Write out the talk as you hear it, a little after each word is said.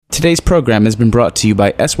Today's program has been brought to you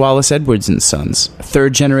by S. Wallace Edwards & Sons,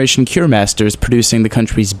 third-generation cure masters producing the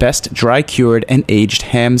country's best dry-cured and aged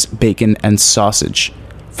hams, bacon, and sausage.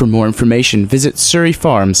 For more information, visit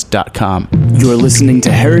surreyfarms.com. You're listening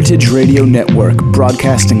to Heritage Radio Network,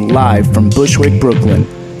 broadcasting live from Bushwick, Brooklyn.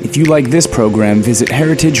 If you like this program, visit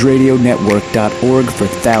heritageradionetwork.org for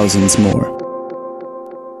thousands more.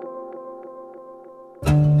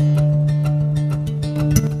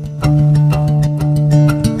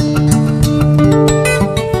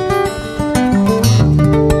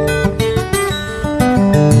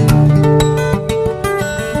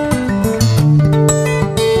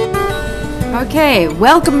 Okay,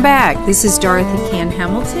 welcome back. This is Dorothy Cann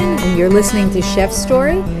Hamilton, and you're listening to Chef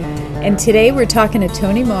Story. And today we're talking to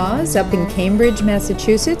Tony Maws up in Cambridge,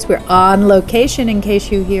 Massachusetts. We're on location in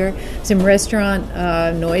case you hear some restaurant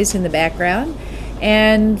noise in the background.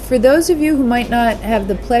 And for those of you who might not have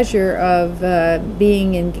the pleasure of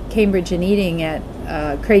being in Cambridge and eating at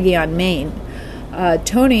Craigie-on-Main,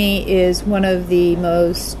 Tony is one of the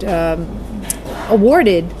most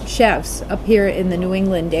awarded chefs up here in the New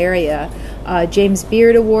England area. James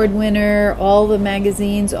Beard Award winner, all the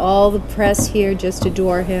magazines, all the press here just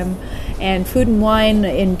adore him. And Food and Wine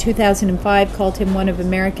in 2005 called him one of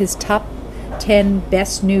America's top 10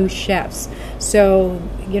 best new chefs. So,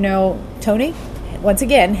 you know, Tony, once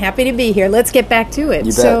again, happy to be here. Let's get back to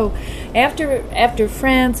it. So after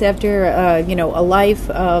France, after a life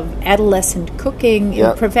of adolescent cooking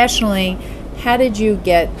professionally, how did you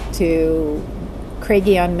get to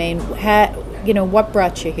Craigie-on-Main? What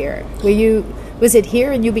brought you here? Was it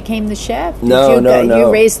here and you became the chef? No.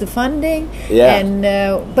 You raised the funding. Yeah. And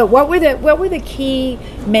but what were the key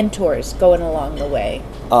mentors going along the way?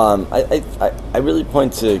 I really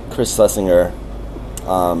point to Chris Schlesinger.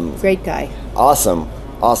 Great guy. Awesome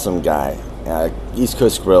guy. East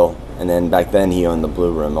Coast Grill, and then back then he owned the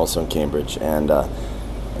Blue Room, also in Cambridge. And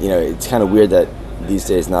it's kind of weird that these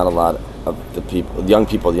days not a lot of the young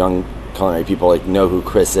culinary people know who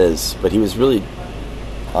Chris is, but he was really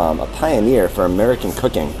a pioneer for American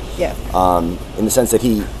cooking. Yeah. In the sense that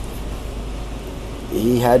he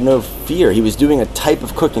had no fear. He was doing a type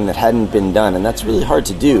of cooking that hadn't been done, and that's really hard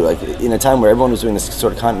to do. Like in a time where everyone was doing this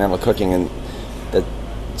sort of continental cooking and that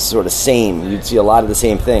sort of same, you'd see a lot of the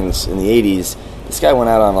same things in the 80s. This guy went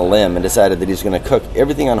out on a limb and decided that he was going to cook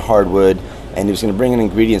everything on hardwood, and he was going to bring in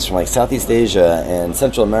ingredients from Southeast Asia and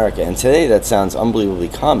Central America. And today that sounds unbelievably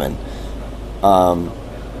common.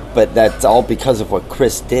 But that's all because of what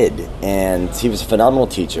Chris did. And he was a phenomenal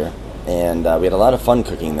teacher. And we had a lot of fun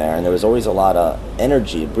cooking there. And there was always a lot of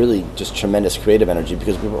energy, really just tremendous creative energy,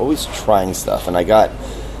 because we were always trying stuff. And I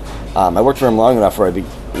worked for him long enough where I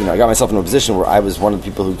got myself in a position where I was one of the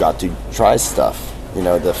people who got to try stuff.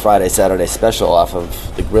 The Friday, Saturday special off of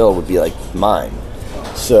the grill would be like mine.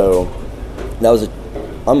 So that was an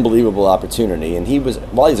unbelievable opportunity. And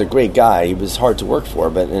while he's a great guy, he was hard to work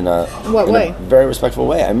for, but in a very respectful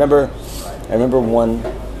way. I remember one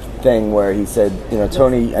thing where he said,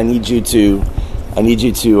 Tony, I need you to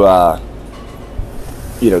clean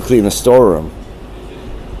the storeroom.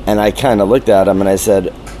 And I kind of looked at him and I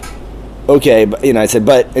said, okay, but, I said,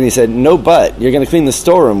 but, and he said, no, but you're going to clean the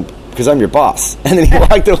storeroom because I'm your boss. And then he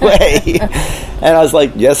walked away. And I was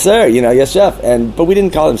like, yes, sir, yes, chef. But we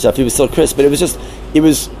didn't call him chef. He was still Chris, but it was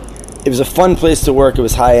a fun place to work. It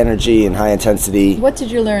was high energy and high intensity. What did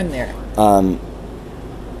you learn there?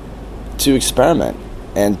 To experiment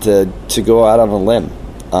and to go out on a limb.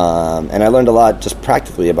 And I learned a lot just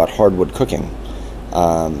practically about hardwood cooking,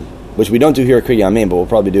 which we don't do here at Craigie-on-Main, but we'll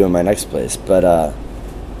probably do in my next place. But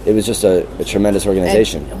it was just a tremendous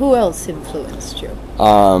organization. And who else influenced you?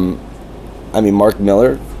 Mark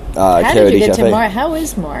Miller. How did you get to Mark? How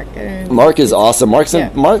is Mark? Mark is awesome. Mark's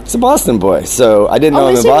a Boston boy, so I didn't know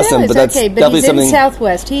him in Boston, but that's definitely he's something. In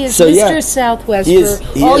Southwest. He is Mr. Southwest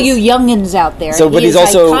for all you youngins out there. But he's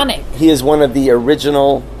also iconic. He is one of the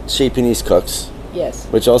original Chez Panisse cooks. Yes.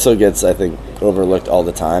 Which also gets, I think, overlooked all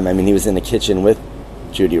the time. I mean, he was in the kitchen with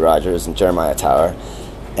Judy Rogers and Jeremiah Tower,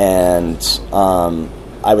 and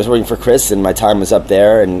I was working for Chris, and my time was up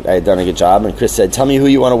there, and I had done a good job. And Chris said, "Tell me who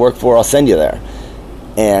you want to work for. I'll send you there."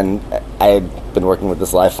 And I had been working with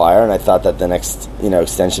this live fire, and I thought that the next,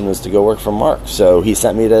 extension was to go work for Mark. So he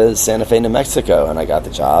sent me to Santa Fe, New Mexico, and I got the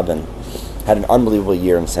job and had an unbelievable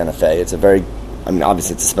year in Santa Fe. It's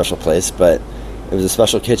obviously it's a special place, but it was a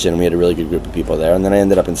special kitchen. We had a really good group of people there. And then I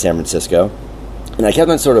ended up in San Francisco, and I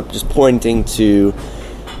kept on sort of just pointing to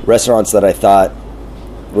restaurants that I thought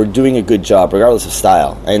were doing a good job, regardless of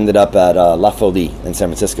style. I ended up at La Folie in San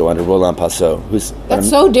Francisco under Roland Passot. That's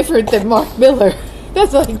so different than Mark Miller.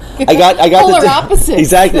 It's like I got polar the opposites.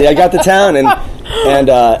 Exactly. I got to town, and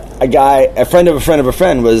a friend of a friend of a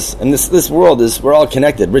friend was, and this world is, we're all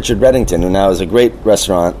connected. Richard Reddington, who now is a great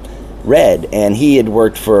restaurant, Red, and he had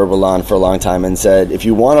worked for Roland for a long time, and said, if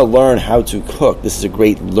you want to learn how to cook, this is a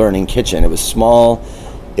great learning kitchen. It was small.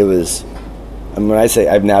 It was, and when I say,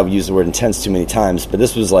 I've now used the word intense too many times, but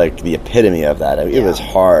this was like the epitome of that. It was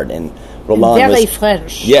hard, and Roland very was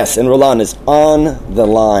French. Yes, and Roland is on the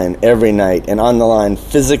line every night, and on the line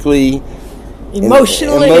physically,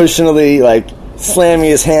 emotionally, like slamming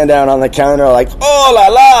his hand down on the counter, like "oh la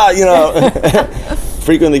la," you know,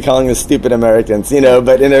 frequently calling us stupid Americans, you know,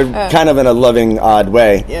 but in a kind of in a loving, odd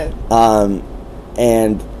way. Yeah.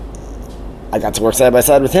 And I got to work side by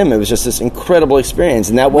side with him. It was just this incredible experience,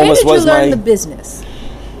 and that When almost did you was learn my the business?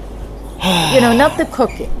 Not the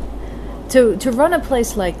cooking. To run a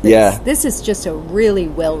place like this, this is just a really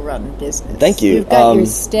well-run business. Thank you. You've got your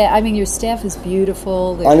staff. I mean, your staff is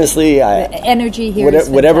beautiful. Honestly, the energy here is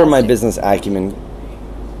whatever my fantastic. business acumen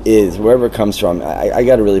is, wherever it comes from, I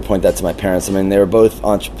got to really point that to my parents. I mean, they were both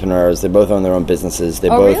entrepreneurs. They both own their own businesses. They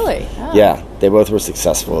both, really? Oh. Yeah, they both were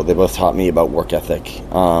successful. They both taught me about work ethic.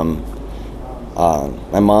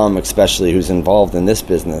 My mom, especially, who's involved in this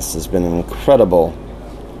business, has been an incredible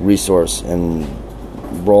resource and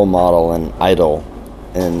role model and idol,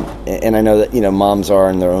 and I know that moms are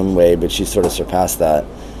in their own way, but she's sort of surpassed that,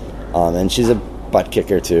 and she's a butt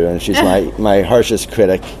kicker too, and she's my harshest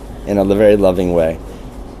critic in a very loving way,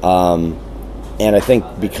 and I think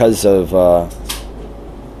because of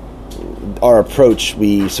our approach,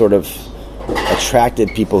 we sort of attracted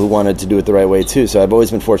people who wanted to do it the right way too. So I've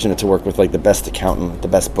always been fortunate to work with like the best accountant, the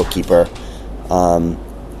best bookkeeper, and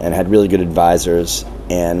had really good advisors.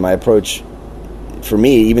 And my approach, for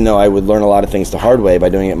me, even though I would learn a lot of things the hard way by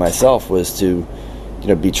doing it myself, was to,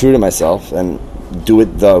 be true to myself and do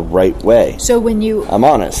it the right way. So I'm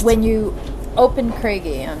honest. When you opened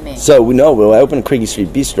Craigie on me. So I opened Craigie Street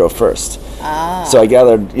Bistro first. So I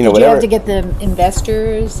gathered, Did whatever. you have to get the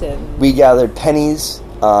investors? And we gathered pennies,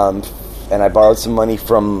 and I borrowed some money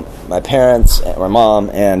from my parents and my mom,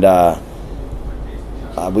 and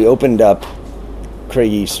we opened up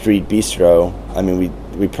Craigie Street Bistro. I mean,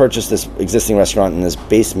 we purchased this existing restaurant in this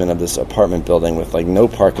basement of this apartment building with like no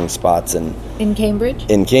parking spots, and in Cambridge.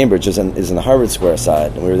 In Cambridge is in the Harvard Square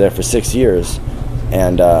side, and we were there for 6 years,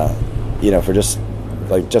 and for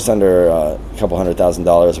just under a couple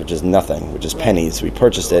 $100,000, which is nothing, which is pennies. We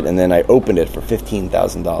purchased it, and then I opened it for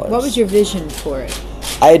 $15,000. What was your vision for it?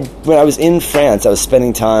 When I was in France, I was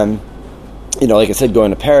spending time, like I said,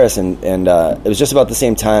 going to Paris, and it was just about the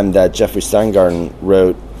same time that Jeffrey Steingarten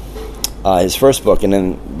wrote his first book, and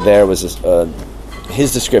then there was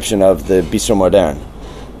his description of the Bistro Moderne,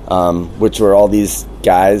 which were all these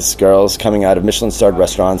guys, girls coming out of Michelin-starred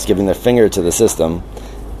restaurants, giving their finger to the system,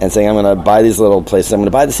 and saying, I'm going to buy these little places, I'm going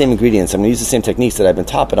to buy the same ingredients, I'm going to use the same techniques that I've been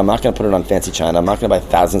taught, but I'm not going to put it on fancy china, I'm not going to buy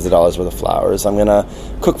thousands of dollars worth of flowers, I'm going to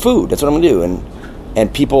cook food, that's what I'm going to do.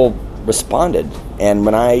 And people responded. And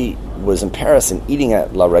when I was in Paris and eating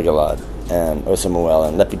at La Regalade and Au Samuel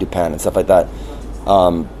and Le Petit du Pain and stuff like that,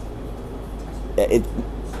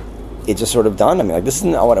 it just sort of dawned on me, like, this is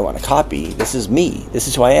not what I want to copy. This is me. This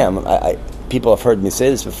is who I am. People have heard me say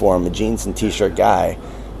this before. I'm a jeans and t-shirt guy,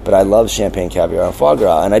 but I love champagne, caviar, and foie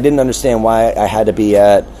gras. And I didn't understand why I had to be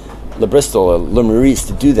at Le Bristol or Le Maurice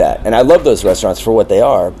to do that. And I love those restaurants for what they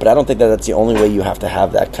are, but I don't think that that's the only way you have to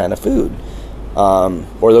have that kind of food,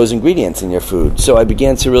 or those ingredients in your food. So I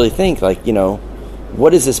began to really think, like, what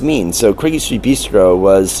does this mean? So Craigie Street Bistro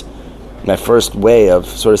was my first way of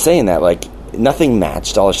sort of saying that, like, nothing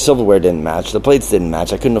matched. All the silverware didn't match. The plates didn't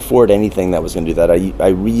match. I couldn't afford anything that was going to do that.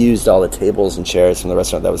 I reused all the tables and chairs from the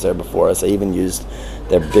restaurant that was there before us. I even used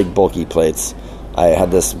their big, bulky plates. I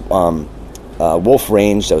had this Wolf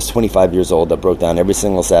Range that was 25 years old that broke down every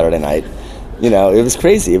single Saturday night. It was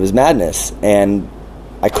crazy. It was madness. And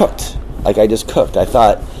I cooked. Like, I just cooked. I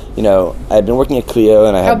thought, I had been working at Clio,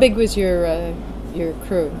 and How big was your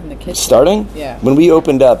crew in the kitchen? Starting? Yeah. When we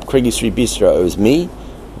opened up Craigie Street Bistro, it was me,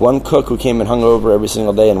 one cook who came and hung over every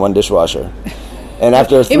single day, and one dishwasher. And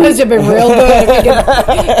after it must have been real good if you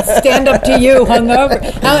could stand up to you hung over.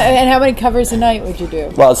 How many covers a night would you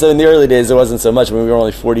do? Well, so in the early days, it wasn't so much. I mean, we were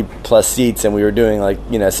only 40-plus seats, and we were doing,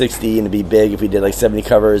 60, and to be big if we did, 70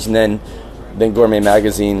 covers. And then Gourmet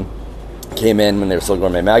Magazine came in when they were still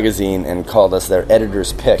Gourmet Magazine and called us their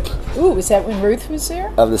editor's pick. Ooh, was that when Ruth was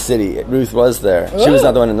there? Of the city. Ruth was there. Ooh. She was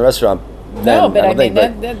not the one in the restaurant. No, but I mean,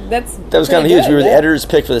 that was kind of huge. We were the editor's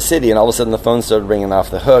pick for the city, and all of a sudden the phone started ringing off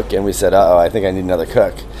the hook, and we said, uh-oh, I think I need another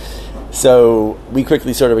cook. So we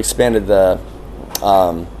quickly sort of expanded the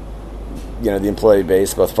the employee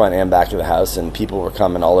base, both front and back of the house, and people were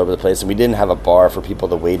coming all over the place. And we didn't have a bar for people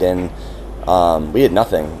to wait in. We had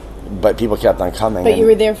nothing, but people kept on coming. But you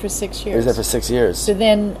were there for 6 years. I was there for 6 years. So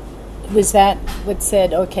then, was that what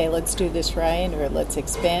said, okay, let's do this right, or let's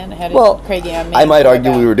expand? How did Craigie on Main I might go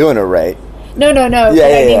argue about? we were doing it right. No. Yeah, but yeah,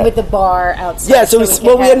 I mean, yeah. with the bar outside. Yeah, so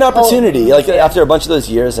we had an have opportunity. old- After a bunch of those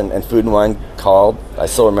years, and Food and Wine called. I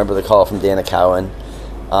still remember the call from Dana Cowan.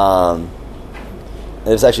 It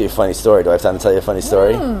was actually a funny story. Do I have time to tell you a funny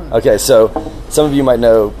story? Okay, so some of you might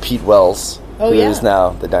know Pete Wells, who is now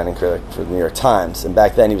the dining critic for the New York Times. And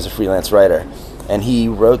back then he was a freelance writer. And he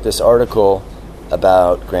wrote this article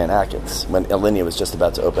about Grand Atkins when Alinea was just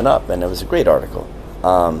about to open up. And it was a great article.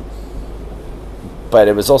 But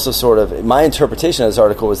it was also sort of, my interpretation of this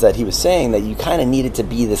article was that he was saying that you kind of needed to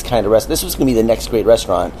be this kind of restaurant. This was going to be the next great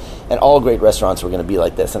restaurant, and all great restaurants were going to be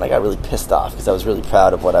like this. And I got really pissed off because I was really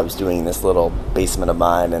proud of what I was doing in this little basement of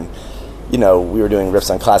mine. And, we were doing riffs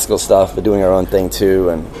on classical stuff, but doing our own thing too.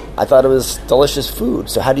 And I thought it was delicious food.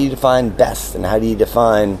 So how do you define best, and how do you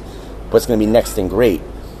define what's going to be next and great?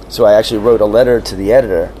 So I actually wrote a letter to the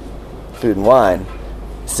editor, Food and Wine,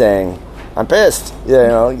 saying, I'm pissed.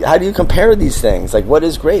 How do you compare these things? Like, what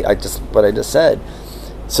is great? What I just said.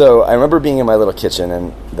 So I remember being in my little kitchen,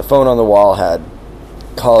 and the phone on the wall had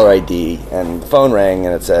caller ID, and the phone rang,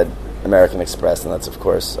 and it said American Express, and that's, of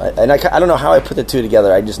course. I don't know how I put the two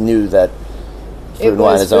together. I just knew that Food and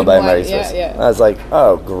Wine is owned by American Express. Yeah. I was like,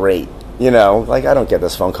 oh, great. I don't get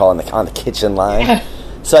this phone call on the kitchen line.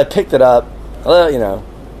 So I picked it up. Hello,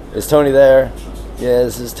 is Tony there? Yeah,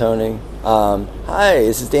 this is Tony. Hi,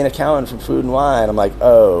 this is Dana Cowan from Food and Wine. I'm like,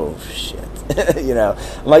 oh, shit.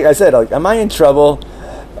 Like I said, am I in trouble?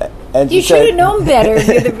 And You should have known better.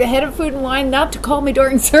 You're the head of Food and Wine not to call me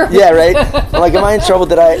during service. Yeah, right? I'm like, am I in trouble?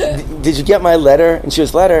 Did you get my letter? And she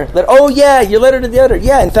was, letter? Oh, yeah, your letter to the editor.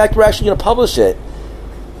 Yeah, in fact, we're actually going to publish it.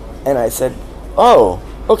 And I said, oh,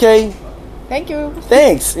 okay. Thank you.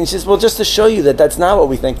 Thanks. And she says, well, just to show you that that's not what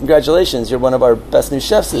we think, congratulations, you're one of our best new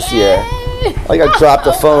chefs this year. Like, I dropped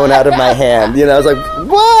the phone out of my hand. I was like,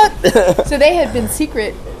 what? So they had been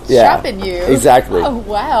secret Yeah, shopping you. exactly. Oh,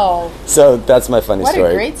 wow. So that's my funny story.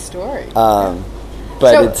 What a great story.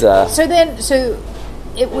 But So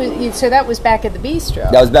that was back at the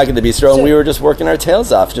bistro. that was back at the bistro, and we were just working our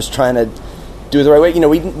tails off, just trying to do it the right way.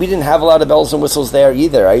 We didn't have a lot of bells and whistles there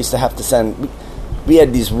either. I used to have to send. We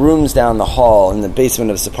had these rooms down the hall in the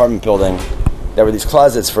basement of this apartment building. There were these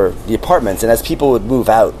closets for the apartments, and as people would move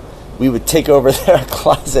out, we would take over their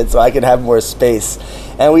closet so I could have more space.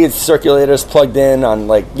 And we had circulators plugged in on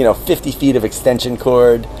 50 feet of extension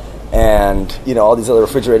cord, and all these other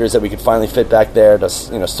refrigerators that we could finally fit back there to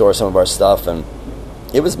store some of our stuff. And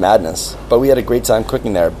it was madness, but we had a great time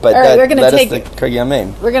cooking there. But All right, that led us to Craigie on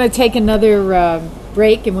Main. We're going to take another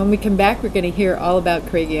break, and when we come back, we're going to hear all about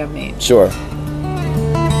Craigie on Main. Sure.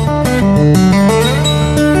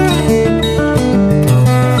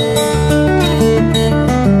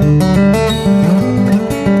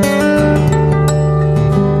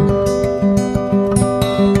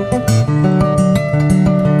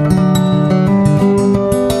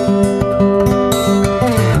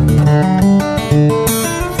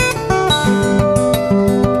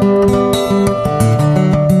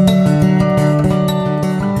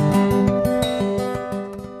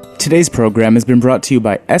 Today's program has been brought to you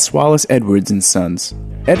by S. Wallace Edwards & Sons.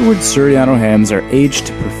 Edwards Suriano hams are aged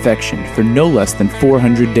to perfection for no less than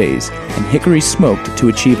 400 days and hickory smoked to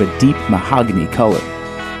achieve a deep mahogany color.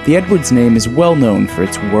 The Edwards name is well known for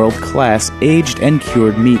its world-class aged and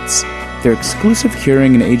cured meats. Their exclusive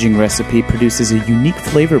curing and aging recipe produces a unique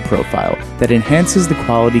flavor profile that enhances the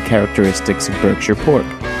quality characteristics of Berkshire pork.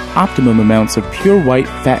 Optimum amounts of pure white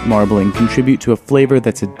fat marbling contribute to a flavor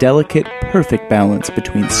that's a delicate, perfect balance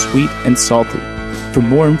between sweet and salty. For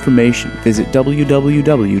more information, visit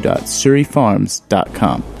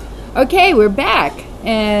www.surreyfarms.com. Okay, we're back.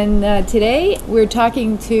 And today we're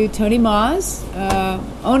talking to Tony Moss,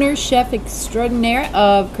 owner, chef extraordinaire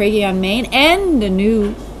of Craigie on Main, and a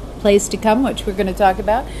new place to come, which we're going to talk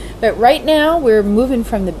about. But right now we're moving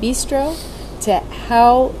from the bistro to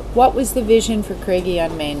what was the vision for Craigie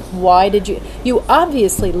on Main? Why did you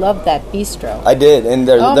obviously loved that bistro. I did, and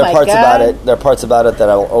there are parts God. about it. There are parts about it that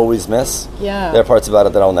I will always miss. Yeah. There are parts about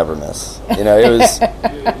it that I'll never miss.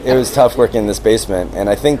 It was tough working in this basement, and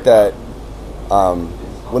I think that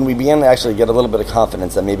when we began to actually get a little bit of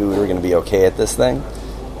confidence that maybe we were going to be okay at this thing,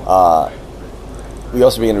 we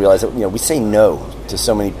also began to realize that we say no to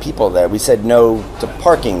so many people there. We said no to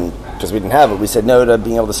parking because we didn't have it. We said no to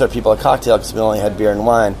being able to serve people a cocktail because we only had beer and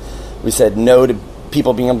wine. We said no to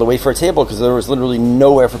people being able to wait for a table because there was literally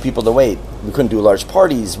nowhere for people to wait. We couldn't do large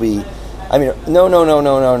parties. We I mean,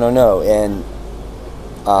 no. And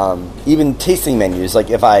even tasting menus, like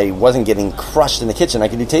if I wasn't getting crushed in the kitchen, I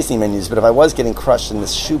could do tasting menus. But if I was getting crushed in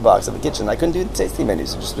this shoebox of the kitchen, I couldn't do the tasting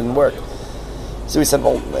menus. It just didn't work. So we said,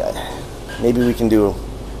 well, maybe we can do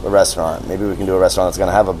a restaurant. Maybe we can do a restaurant that's going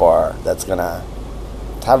to have a bar, that's going to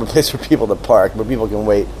have a place for people to park, where people can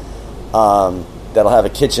wait, that'll have a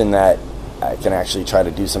kitchen that I can actually try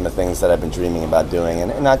to do some of the things that I've been dreaming about doing,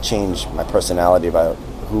 and not change my personality about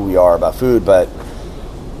who we are about food, but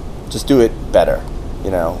just do it better.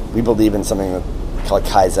 We believe in something called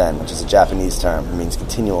Kaizen, which is a Japanese term. It means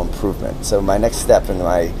continual improvement. So my next step in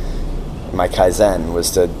my Kaizen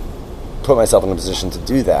was to put myself in a position to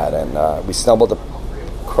do that, and we stumbled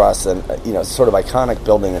across a sort of iconic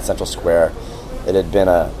building in Central Square. It had been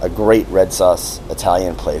a great red sauce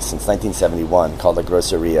Italian place since 1971 called La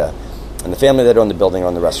Grosseria, and the family that owned the building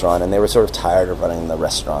owned the restaurant, and they were sort of tired of running the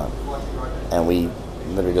restaurant, and we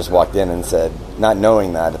literally just walked in and said, not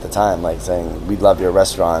knowing that at the time, like saying, we'd love your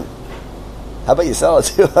restaurant, how about you sell it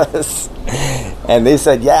to us? And they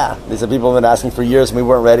said, yeah. They said, people have been asking for years and we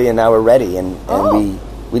weren't ready, and now we're ready. And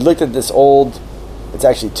we looked at this old, it's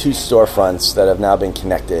actually 2 storefronts that have now been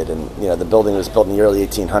connected, and the building was built in the early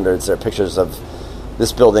 1800s. There are pictures of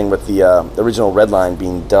this building with the original Red Line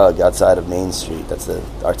being dug outside of Main Street. That's the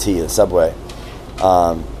RT, the subway.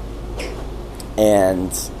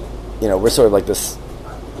 And we're sort of like this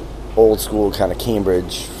old school kind of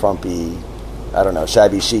Cambridge, frumpy, I don't know,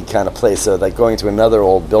 shabby chic kind of place. So like going to another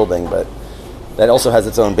old building, but that also has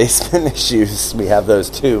its own basement issues. We have those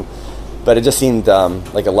too. But it just seemed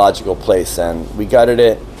like a logical place, and we gutted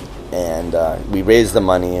it, and we raised the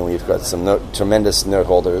money, and we've got some tremendous note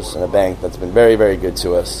holders and a bank that's been very, very good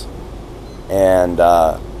to us. And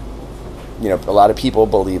a lot of people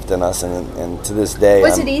believed in us, and to this day,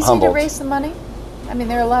 was I'm it easy humbled. to raise the money? I mean,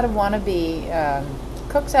 there are a lot of wannabe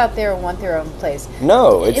cooks out there who want their own place.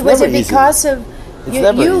 No, it's was never it easy. Because of It's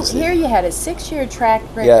never easy. Here you had a 6-year track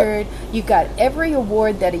record. Yeah. You got every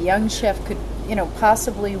award that a young chef could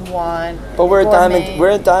possibly want. But we're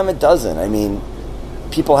a dime a dozen. I mean,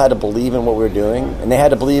 people had to believe in what we were doing, and they had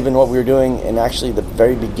to believe in what we were doing in actually the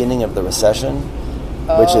very beginning of the recession,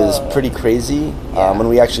 which is pretty crazy. Yeah. When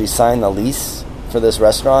we actually signed the lease for this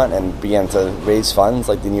restaurant and began to raise funds,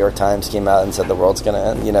 like the New York Times came out and said the world's going to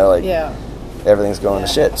end, everything's going to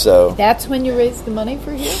shit. So that's when you raised the money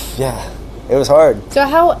for here? Yeah, it was hard. So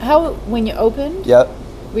how when you opened,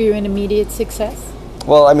 were you an immediate success?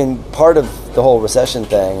 Well, I mean, part of the whole recession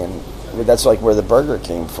thing, and that's like where the burger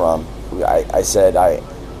came from. I said,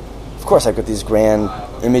 of course, I've got these grand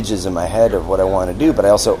images in my head of what I want to do, but I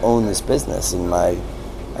also own this business.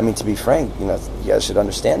 And to be frank, you guys should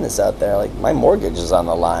understand this out there. Like, my mortgage is on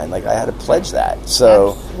the line. Like, I had to pledge that.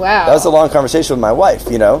 So wow. That was a long conversation with my wife,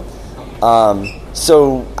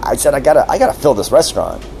 So I said, I gotta fill this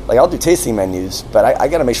restaurant. Like, I'll do tasting menus, but I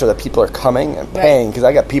got to make sure that people are coming and paying, because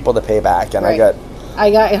I got people to pay back, and I got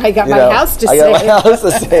my house to save. I got my house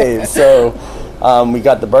to save. So we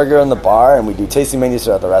got the burger and the bar, and we do tasting menus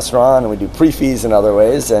throughout the restaurant, and we do pre-fees in other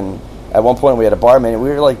ways. And at one point, we had a bar menu. We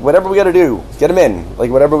were like, whatever we got to do, get them in.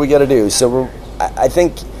 Like, whatever we got to do. So I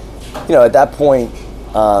think, at that point.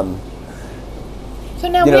 So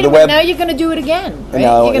now, now you're going to do it again, right?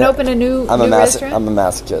 You're going to open a new restaurant? I'm a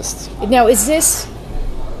masochist. Now, is this...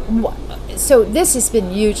 So this has been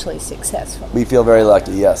hugely successful. We feel very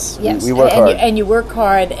lucky, yes. We work hard. And you work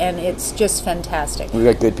hard, and it's just fantastic. We've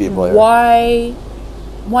got good people here.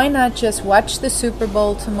 Why not just watch the Super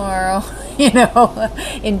Bowl tomorrow,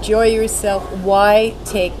 enjoy yourself? Why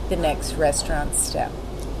take the next restaurant step?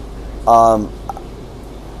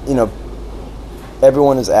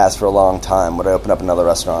 Everyone has asked for a long time, would I open up another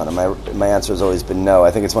restaurant? And my answer has always been no.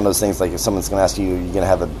 I think it's one of those things, like if someone's going to ask you, you're going to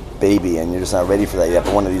have a baby and you're just not ready for that yet,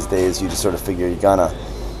 but one of these days you just sort of figure you're gonna.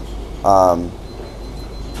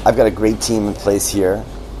 I've got a great team in place here.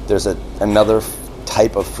 There's another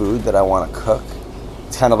type of food that I want to cook.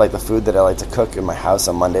 It's kind of like the food that I like to cook in my house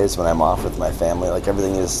on Mondays when I'm off with my family. Like,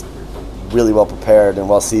 everything is really well prepared and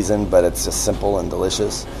well seasoned, but it's just simple and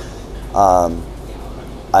delicious.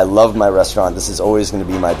 I love my restaurant. This is always going to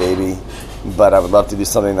be my baby, but I would love to do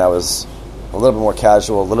something that was a little bit more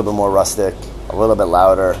casual, a little bit more rustic, a little bit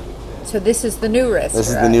louder. So this is the new restaurant? This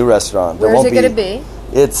is the new restaurant. Where is it going to be?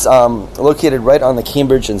 It's located right on the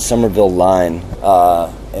Cambridge and Somerville line,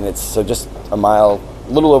 and it's just a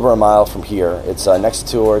little over a mile from here. It's next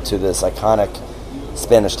door to this iconic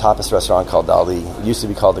Spanish tapas restaurant called Ali. It used to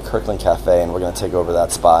be called the Kirkland Cafe, and we're going to take over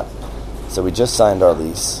that spot. So we just signed our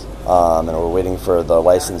lease. And we're waiting for the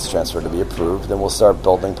license transfer to be approved. Then we'll start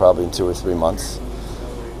building probably in 2 or 3 months.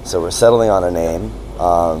 So we're settling on a name,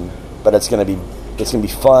 but it's going to be it's going to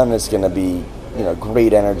be fun. It's going to be,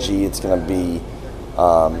 great energy. It's going to be,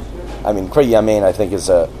 Craigie Yamein, I think, is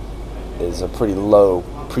a pretty low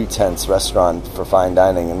pretense restaurant for fine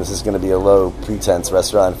dining, and this is going to be a low pretense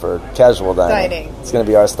restaurant for casual dining. It's going to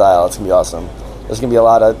be our style. It's going to be awesome. There's going to be a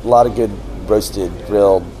lot of good roasted,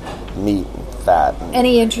 grilled meat, and fat.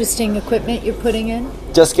 Any interesting equipment you're putting in?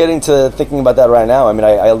 Just getting to thinking about that right now. I mean,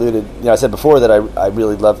 I alluded, I said before that I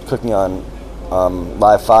really love cooking on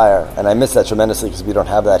live fire, and I miss that tremendously because we don't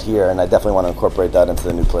have that here, and I definitely want to incorporate that into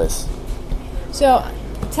the new place. So,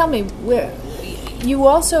 tell me, you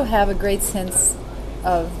also have a great sense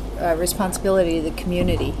of responsibility to the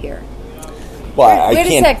community here. Well, where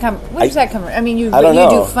does that come? Where does that come from? I mean, you do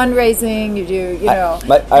fundraising. You do, I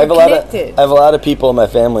have a lot of people in my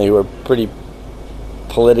family who are pretty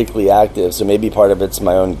politically active. So maybe part of it's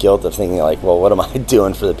my own guilt of thinking like, well, what am I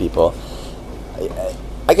doing for the people?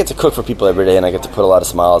 I get to cook for people every day, and I get to put a lot of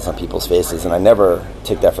smiles on people's faces, and I never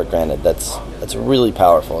take that for granted. That's really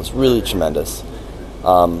powerful. It's really tremendous.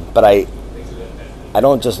 But I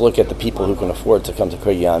don't just look at the people who can afford to come to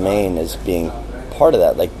Craigie Yamein as being part of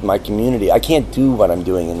that. Like my community, I can't do what I'm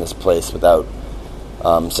doing in this place without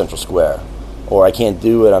Central Square, or I can't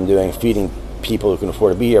do what I'm doing feeding people who can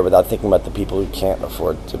afford to be here without thinking about the people who can't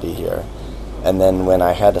afford to be here. And then when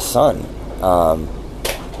I had a son,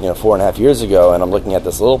 4.5 years ago, and I'm looking at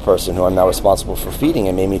this little person who I'm now responsible for feeding,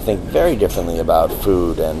 it made me think very differently about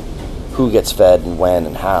food and who gets fed and when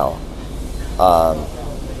and how.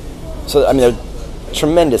 There are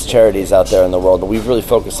tremendous charities out there in the world, but we've really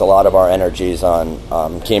focused a lot of our energies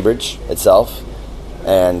on Cambridge itself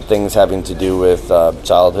and things having to do with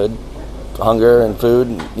childhood hunger and food.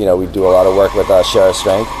 We do a lot of work with Share Our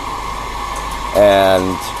Strength.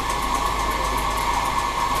 And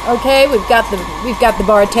okay, we've got the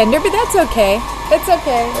bartender, but that's okay. That's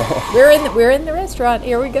okay. We're in the restaurant.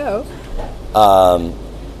 Here we go.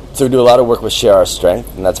 So we do a lot of work with Share Our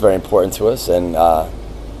Strength, and that's very important to us. And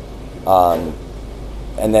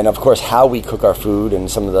then, of course, how we cook our food and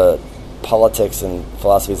some of the politics and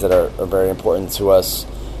philosophies that are very important to us.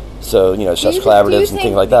 So, chefs collaboratives and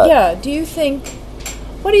things like that. Yeah. What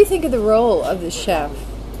do you think of the role of the chef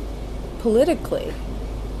politically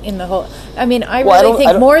in the whole? I mean, I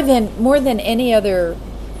think more than any other.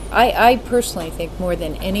 I personally think more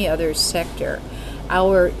than any other sector,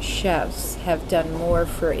 our chefs have done more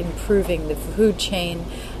for improving the food chain,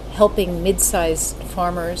 helping mid-sized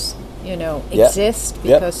farmers, exist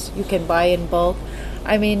because you can buy in bulk.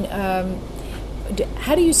 I mean,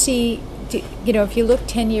 how do you see, if you look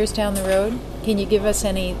 10 years down the road, can you give us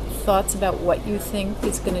any thoughts about what you think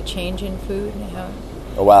is going to change in food and how?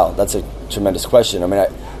 Oh, wow, that's a tremendous question. I mean,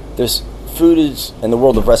 food is, in the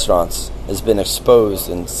world of restaurants, has been exposed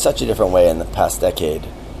in such a different way in the past decade.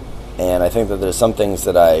 And I think that there's some things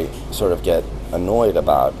that I sort of get annoyed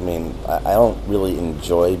about. I mean, I don't really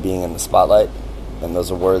enjoy being in the spotlight. And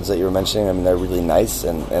those are words that you were mentioning. I mean, they're really nice,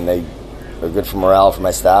 and they are good for morale for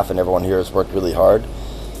my staff, and everyone here has worked really hard.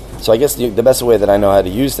 So I guess the best way that I know how to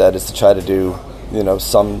use that is to try to do,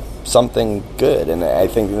 something good. And I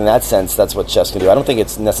think in that sense, that's what chefs can do. I don't think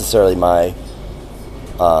it's necessarily my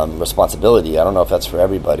responsibility. I don't know if that's for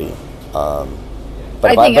everybody. I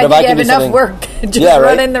think you have enough work just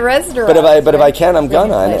running the restaurant. But if I can, I'm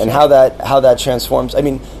gonna. And how that transforms. I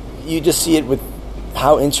mean, you just see it with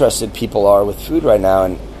how interested people are with food right now,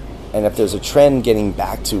 and if there's a trend getting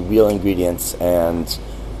back to real ingredients and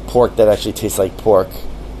pork that actually tastes like pork,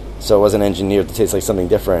 so it wasn't engineered to taste like something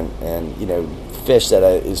different, and fish that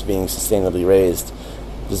is being sustainably raised,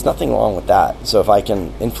 there's nothing wrong with that. So if I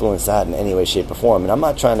can influence that in any way, shape, or form, and I'm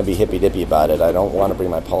not trying to be hippy-dippy about it, I don't want to bring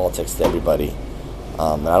my politics to everybody.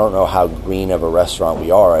 And I don't know how green of a restaurant we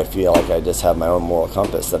are. I feel like I just have my own moral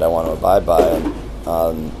compass that I want to abide by and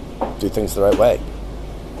do things the right way.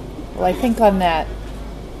 Well, I think on that,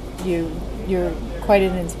 you're quite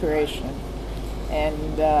an inspiration,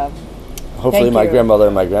 and hopefully my grandmother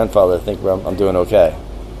and my grandfather think I'm doing okay.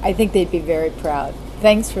 I think they'd be very proud.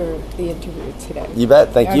 Thanks for the interview today. You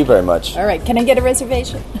bet. Thank you very much. All right. Can I get a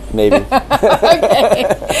reservation? Maybe. Okay.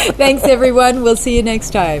 Thanks, everyone. We'll see you next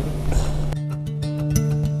time.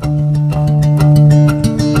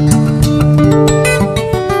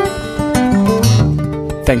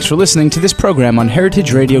 Thanks for listening to this program on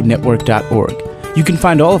heritageradionetwork.org. You can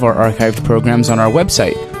find all of our archived programs on our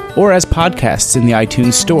website or as podcasts in the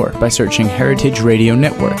iTunes Store by searching Heritage Radio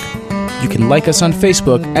Network. You can like us on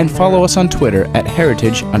Facebook and follow us on Twitter at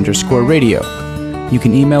 @heritage_radio. You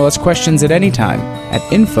can email us questions at any time at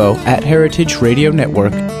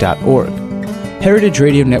info@heritageradionetwork.org. Heritage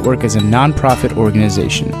Radio Network is a non-profit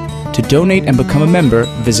organization. To donate and become a member,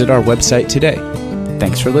 visit our website today.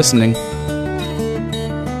 Thanks for listening.